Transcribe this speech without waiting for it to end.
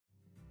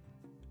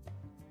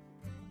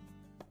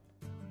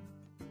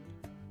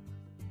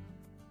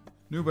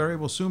Newberry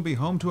will soon be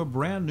home to a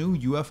brand new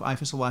UF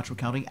IFAS Alachua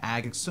County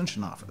Ag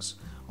Extension Office.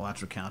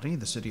 Alachua County,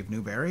 the City of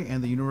Newberry,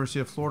 and the University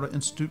of Florida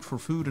Institute for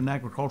Food and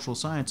Agricultural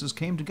Sciences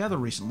came together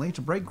recently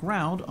to break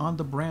ground on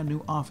the brand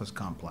new office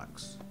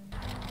complex.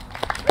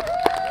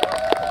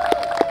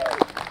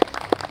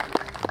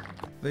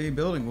 The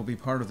building will be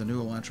part of the new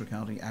Alachua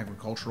County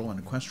Agricultural and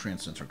Equestrian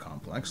Center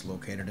complex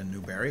located in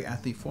Newberry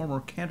at the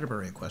former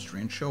Canterbury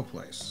Equestrian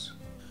Showplace.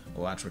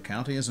 Alachua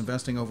County is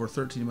investing over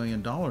 $13 million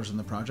in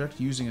the project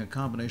using a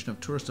combination of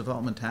tourist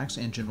development tax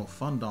and general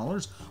fund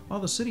dollars, while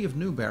the City of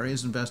Newberry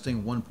is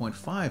investing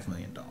 $1.5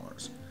 million.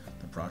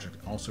 The project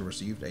also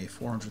received a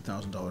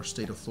 $400,000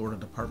 State of Florida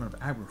Department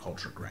of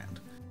Agriculture grant.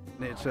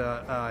 It's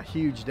a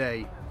huge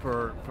day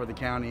for the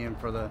county and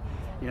for the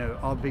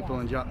all the people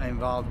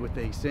involved with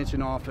the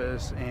Extension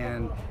Office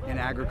and in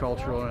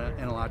agricultural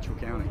in Alachua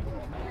County.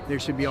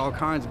 There should be all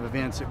kinds of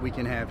events that we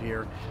can have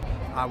here.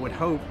 I would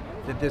hope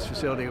that this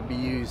facility will be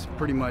used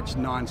pretty much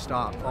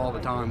non-stop all the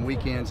time,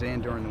 weekends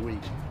and during the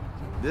week.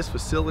 This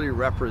facility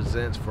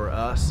represents for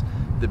us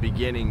the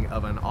beginning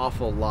of an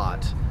awful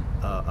lot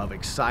of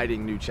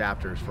exciting new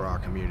chapters for our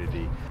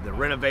community. The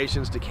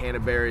renovations to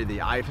Canterbury, the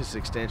IFAS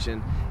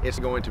Extension, it's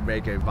going to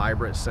make a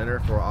vibrant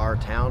center for our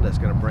town that's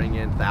going to bring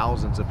in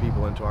thousands of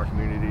people into our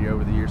community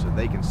over the years so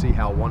they can see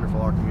how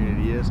wonderful our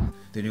community is.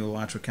 The new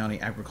Alachua County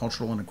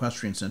Agricultural and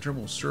Equestrian Center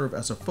will serve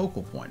as a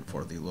focal point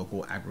for the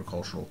local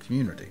agricultural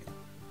community.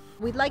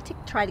 We'd like to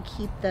try to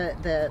keep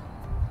the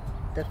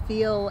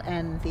feel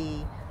and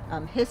the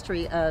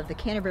history of the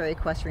Canterbury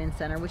Equestrian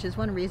Center, which is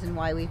one reason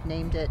why we've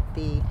named it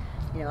the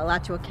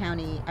Alachua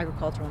County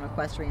Agricultural and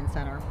Equestrian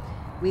Center.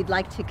 We'd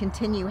like to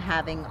continue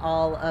having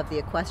all of the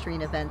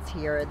equestrian events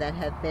here that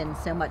have been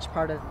so much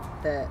part of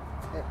the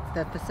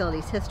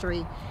facility's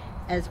history,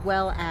 as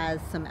well as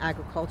some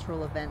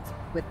agricultural events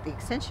with the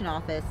Extension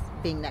Office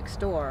being next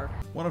door.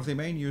 One of the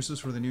main uses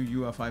for the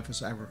new UF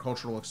IFAS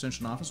Agricultural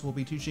Extension Office will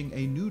be teaching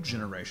a new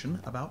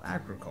generation about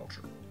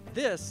agriculture.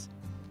 This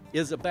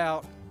is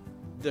about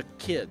the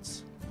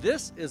kids.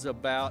 This is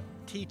about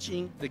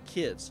teaching the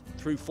kids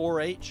through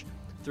 4-H,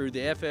 through the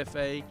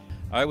FFA.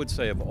 I would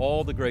say of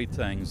all the great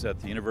things that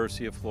the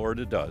University of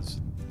Florida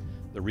does,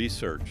 the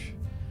research,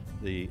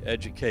 the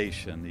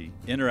education, the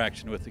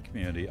interaction with the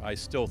community, I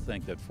still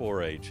think that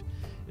 4-H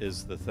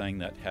is the thing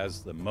that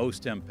has the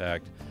most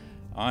impact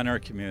on our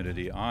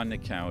community, on the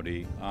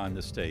county, on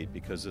the state,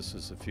 because this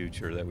is the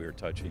future that we are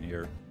touching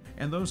here.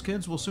 And those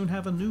kids will soon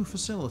have a new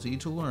facility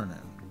to learn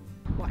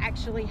in. We'll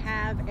actually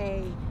have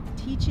a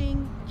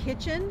teaching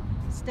kitchen,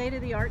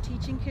 state-of-the-art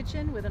teaching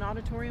kitchen with an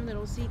auditorium that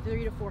will seat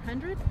 300 to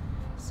 400.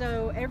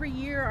 So every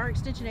year our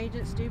extension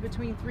agents do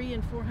between 300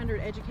 and 400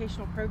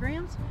 educational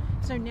programs.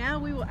 So now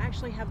we will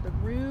actually have the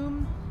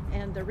room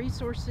and the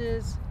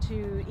resources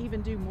to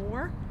even do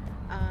more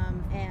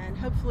and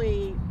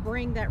hopefully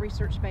bring that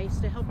research base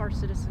to help our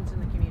citizens in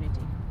the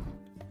community.